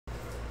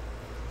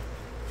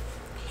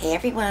Hey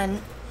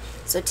everyone,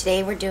 so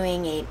today we're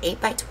doing an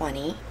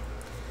 8x20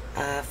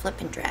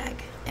 flip and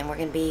drag, and we're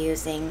going to be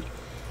using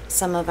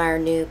some of our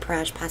new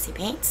Pourage Posse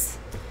paints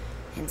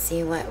and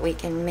see what we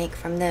can make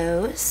from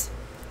those.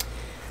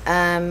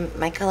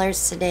 My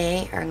colors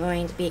today are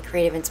going to be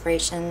Creative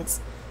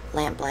Inspirations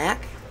Lamp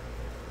Black,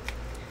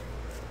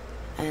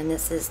 and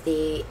this is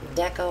the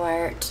Deco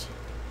Art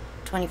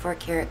 24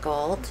 karat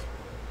gold.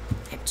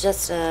 I have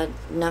just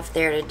enough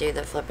there to do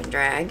the flip and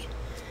drag.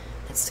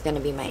 It's going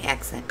to be my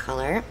accent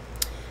color.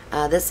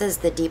 This is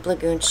the Deep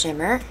Lagoon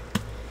Shimmer.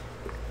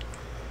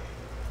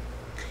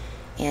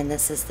 And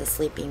this is the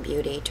Sleeping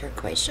Beauty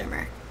Turquoise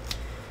Shimmer.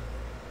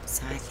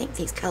 So I think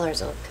these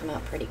colors will come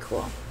out pretty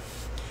cool.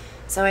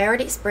 So I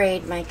already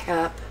sprayed my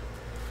cup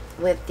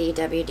with the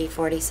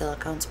WD-40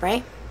 silicone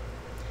spray.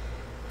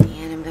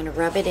 And I'm going to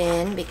rub it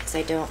in because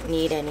I don't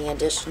need any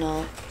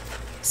additional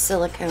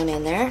silicone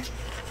in there.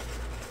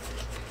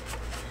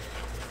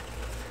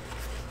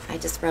 I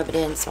just rub it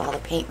in so all the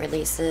paint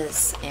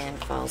releases and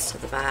falls to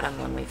the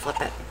bottom when we flip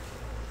it.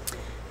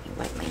 Let me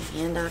wipe my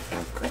hand off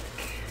real quick.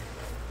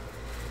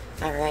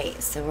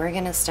 Alright, so we're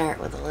going to start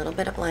with a little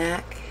bit of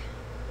black.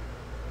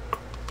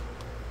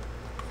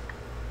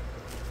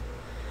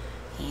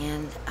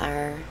 And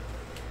our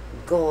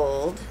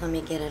gold. Let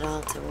me get it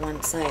all to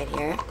one side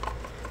here.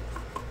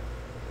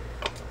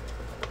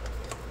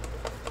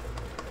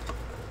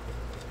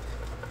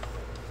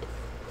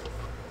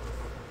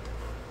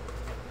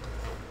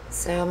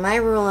 So my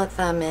rule of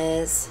thumb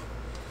is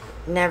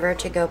never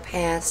to go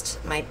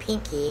past my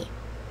pinky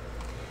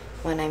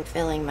when I'm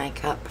filling my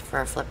cup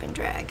for a flip and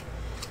drag.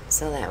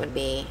 So that would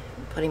be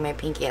putting my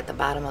pinky at the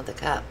bottom of the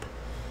cup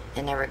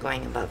and never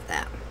going above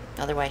that.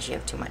 Otherwise you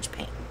have too much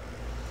paint.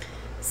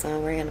 So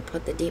we're going to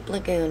put the Deep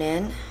Lagoon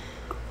in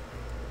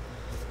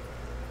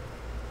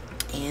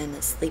and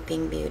the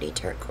Sleeping Beauty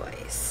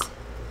Turquoise.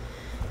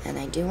 And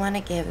I do want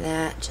to give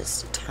that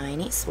just a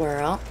tiny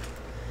swirl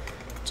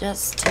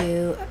just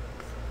to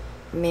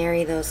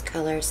marry those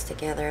colors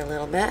together a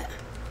little bit.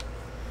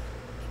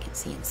 You can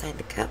see inside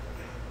the cup.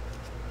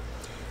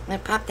 I'm going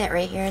to pop that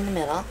right here in the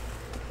middle.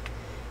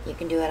 You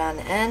can do it on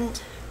the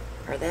end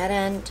or that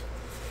end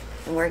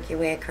and work your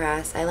way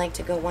across. I like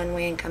to go one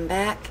way and come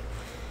back,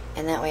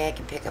 and that way I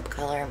can pick up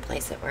color and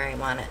place it where I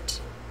want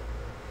it.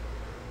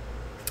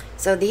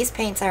 So these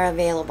paints are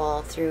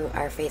available through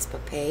our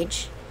Facebook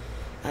page.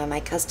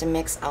 I custom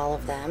mix all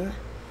of them,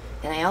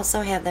 and I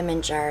also have them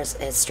in jars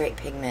as straight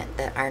pigment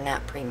that are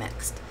not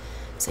pre-mixed,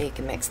 so you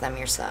can mix them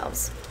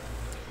yourselves.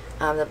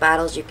 The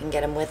bottles, you can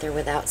get them with or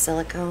without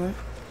silicone,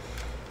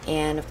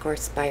 and of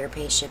course buyer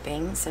pays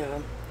shipping,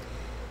 so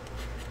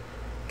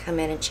come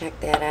in and check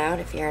that out.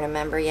 If you aren't a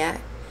member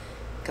yet,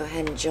 go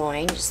ahead and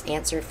join. Just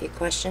answer a few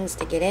questions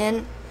to get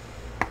in.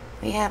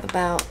 We have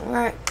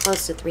we're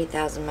close to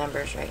 3,000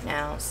 members right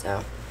now,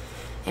 so,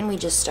 and we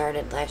just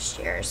started last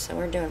year, so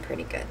we're doing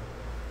pretty good.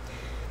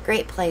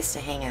 Great place to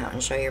hang out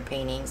and show your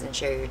paintings and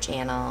share your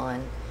channel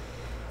and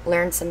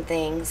learn some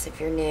things if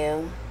you're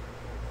new.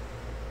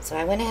 So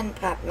I went ahead and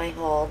popped my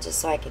hole just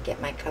so I could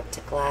get my cup to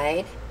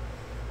glide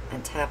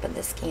on top of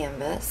this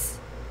canvas.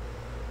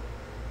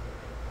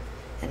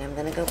 And I'm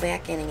going to go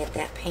back in and get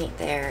that paint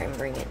there and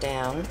bring it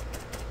down.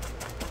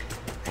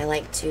 I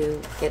like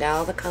to get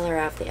all the color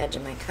off the edge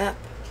of my cup,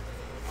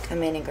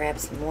 come in and grab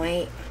some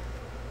white,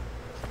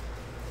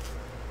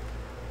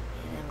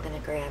 and I'm going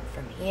to grab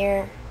from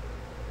here.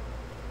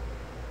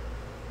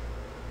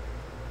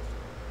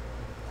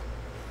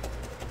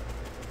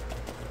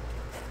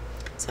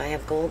 So I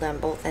have gold on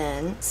both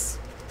ends.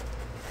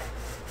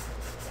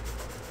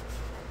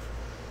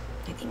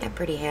 I think I'm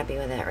pretty happy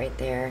with that right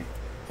there.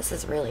 This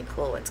is really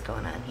cool what's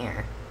going on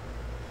here.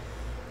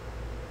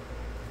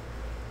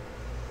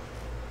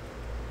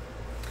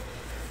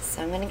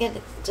 So I'm going to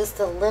get just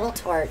a little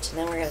torch, and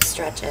then we're going to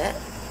stretch it.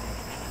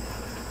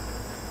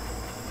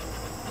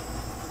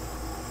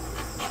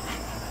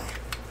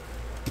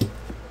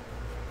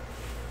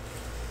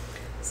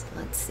 So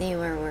let's see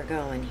where we're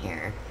going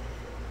here.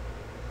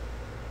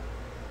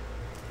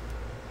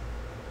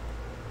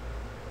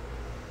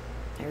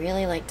 I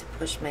really like to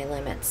push my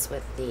limits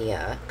with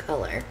the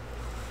color.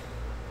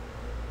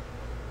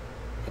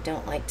 I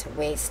don't like to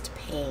waste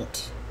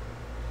paint.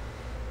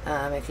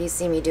 If you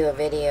see me do a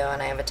video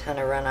and I have a ton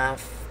of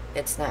runoff,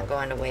 it's not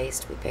going to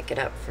waste. We pick it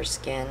up for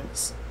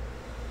skins,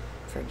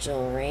 for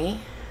jewelry.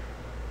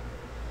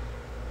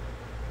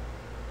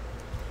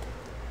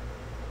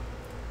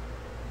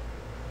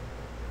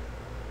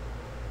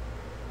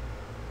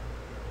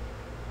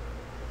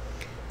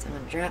 So I'm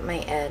going to drop my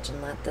edge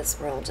and let this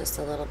roll just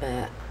a little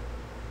bit.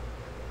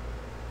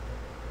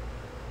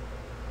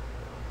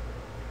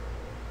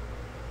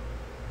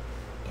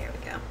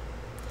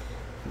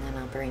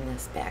 Bring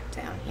this back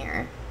down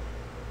here.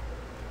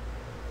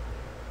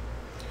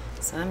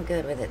 So I'm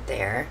good with it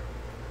there.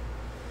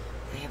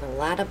 I have a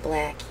lot of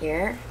black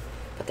here,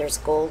 but there's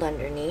gold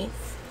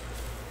underneath.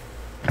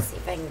 Let's see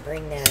if I can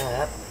bring that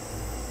up.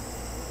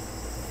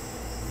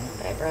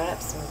 But I brought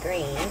up some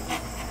green.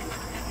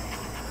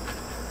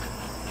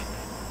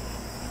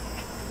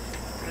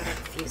 Brought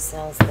up few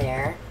cells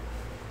there.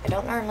 I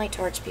don't normally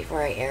torch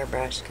before I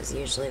airbrush because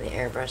usually the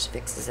airbrush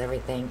fixes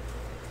everything.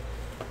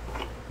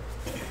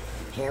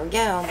 Here we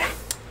go.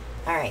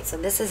 Alright, so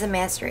this is a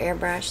master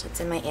airbrush that's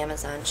in my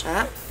Amazon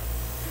shop.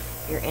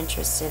 If you're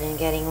interested in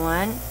getting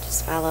one,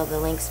 just follow the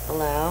links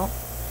below.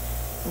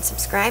 And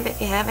subscribe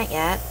if you haven't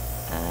yet.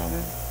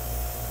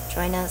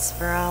 Join us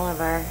for all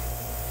of our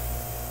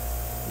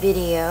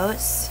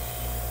videos.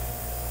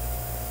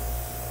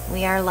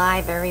 We are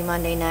live every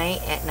Monday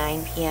night at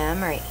 9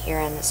 p.m. right here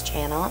on this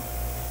channel.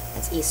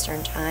 That's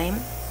Eastern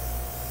Time.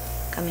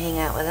 Come hang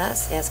out with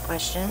us, ask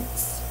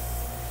questions.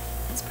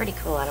 It's pretty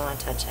cool. I don't want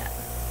to touch it.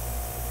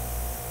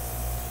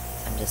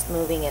 I'm just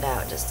moving it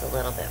out just a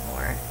little bit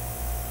more.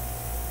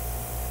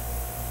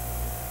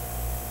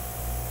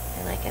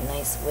 I like a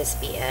nice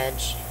wispy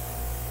edge.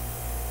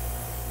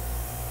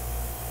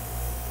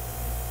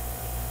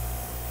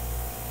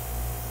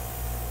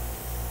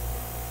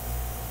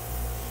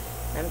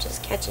 I'm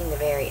just catching the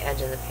very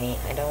edge of the paint.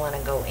 I don't want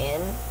to go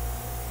in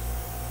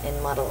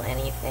and muddle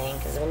anything,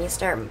 because when you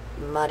start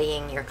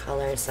muddying your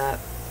colors up,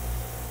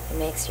 it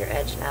makes your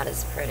edge not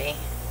as pretty.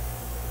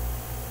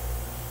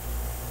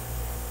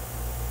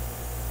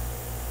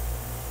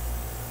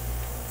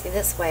 See,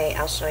 this way,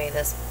 I'll show you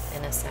this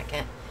in a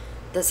second.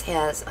 This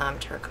has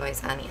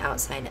turquoise on the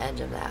outside edge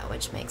of that,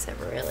 which makes it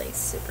really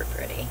super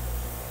pretty.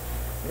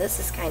 This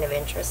is kind of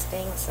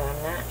interesting, so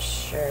I'm not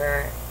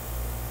sure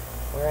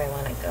where I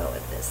want to go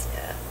with this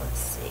yet. Let's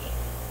see.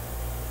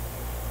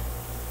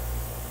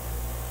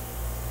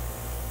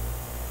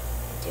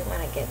 I do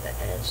want to get the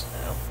edge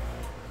though.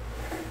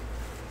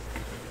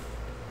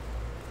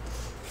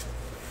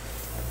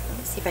 Let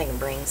me see if I can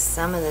bring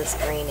some of this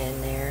green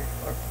in there,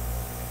 or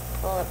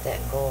pull up that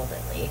gold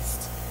at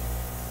least.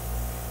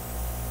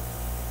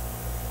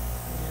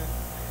 Yeah,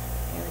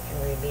 maybe we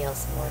can reveal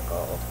some more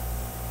gold.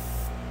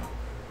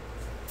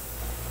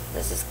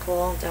 This is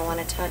cool. Don't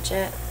want to touch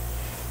it.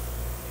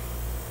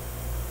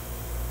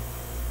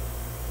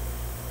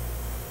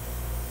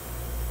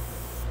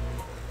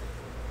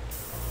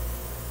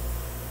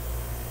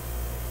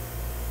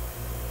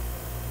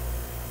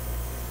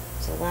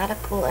 There's a lot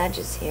of cool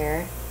edges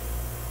here.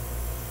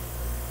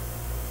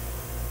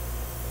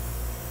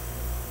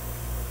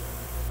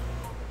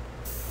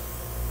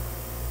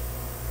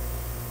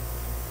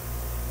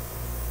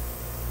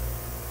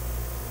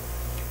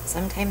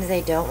 Sometimes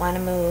they don't want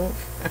to move,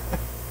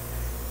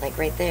 like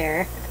right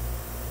there.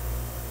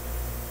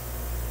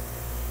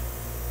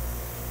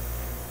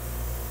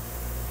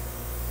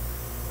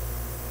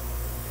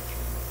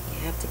 You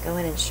have to go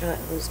in and show it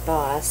who's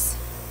boss.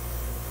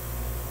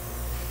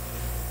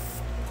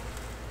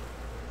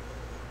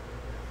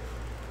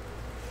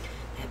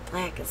 That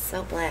black is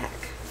so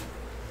black.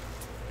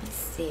 Let's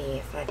see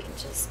if I can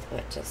just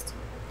put just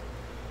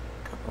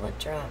a couple of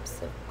drops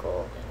of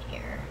gold in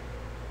here.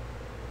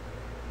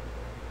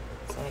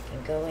 So I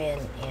can go in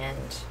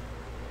and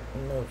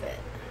move it.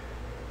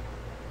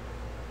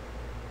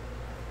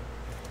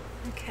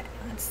 Okay,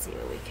 let's see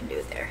what we can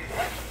do there.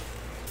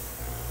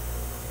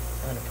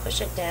 I'm going to push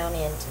it down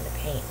into the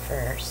paint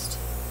first,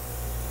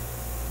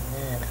 and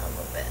then I'll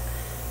move it.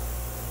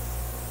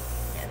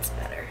 That's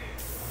better.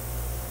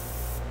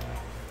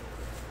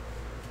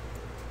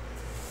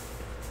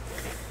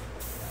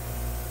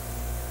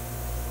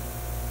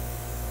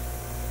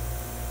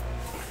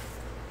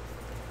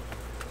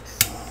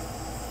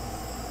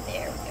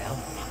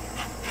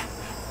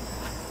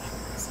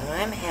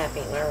 I'm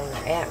happy where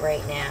we're at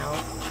right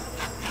now.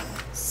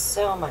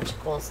 So much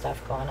cool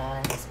stuff going on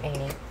in this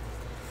painting.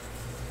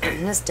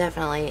 This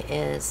definitely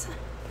is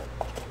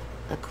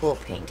a cool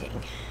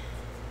painting.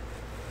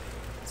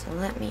 So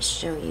let me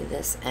show you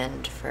this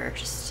end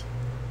first.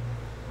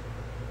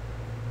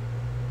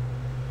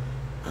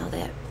 All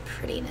that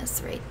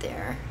prettiness right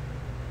there.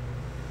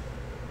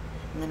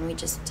 And then we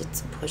just did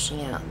some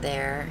pushing out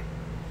there.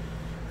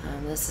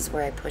 This is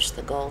where I pushed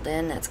the gold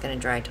in. That's going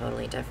to dry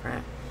totally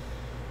different.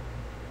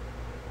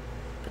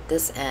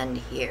 This end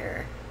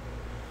here,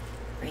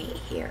 right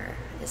here,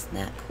 isn't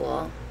that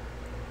cool?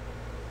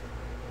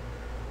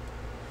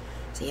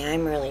 So yeah,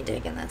 I'm really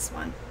digging this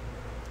one.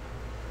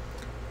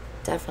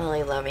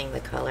 Definitely loving the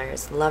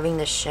colors, loving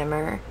the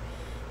shimmer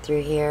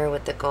through here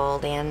with the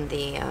gold and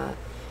the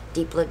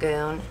deep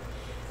lagoon.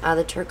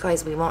 The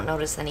turquoise, we won't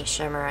notice any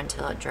shimmer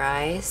until it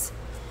dries.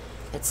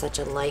 It's such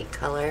a light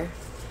color,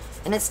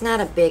 and it's not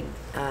a big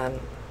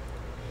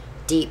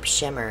deep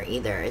shimmer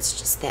either. It's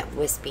just that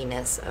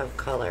wispiness of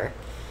color.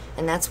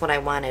 And that's what I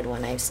wanted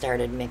when I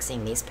started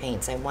mixing these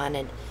paints. I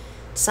wanted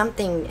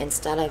something,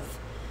 instead of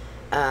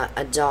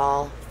a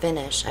dull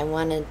finish, I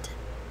wanted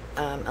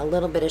a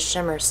little bit of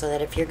shimmer so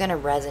that if you're going to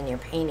resin your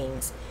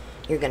paintings,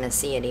 you're going to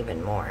see it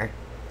even more.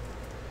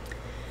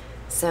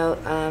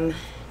 So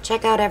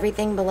check out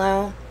everything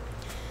below.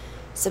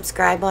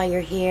 Subscribe while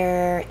you're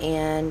here,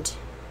 and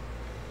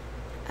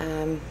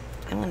I'm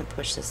going to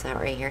push this out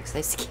right here because I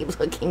just keep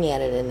looking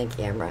at it in the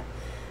camera.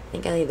 I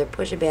think I'll either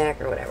push it back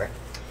or whatever.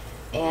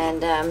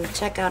 And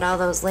check out all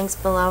those links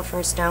below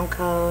for Stone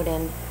Code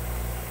and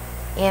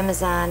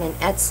Amazon and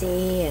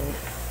Etsy and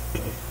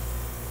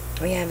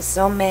We have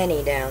so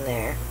many down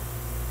there.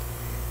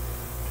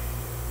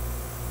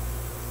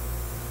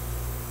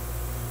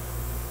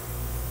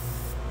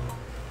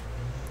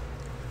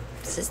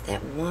 This is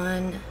that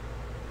one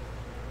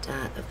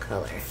dot of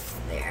color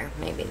there.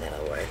 Maybe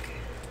that'll work.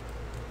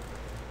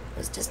 It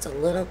was just a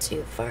little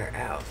too far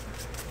out.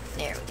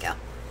 There we go.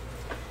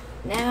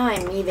 Now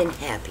I'm even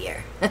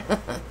happier.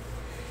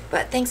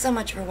 But thanks so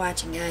much for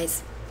watching,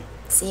 guys.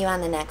 See you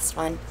on the next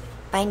one.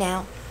 Bye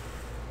now.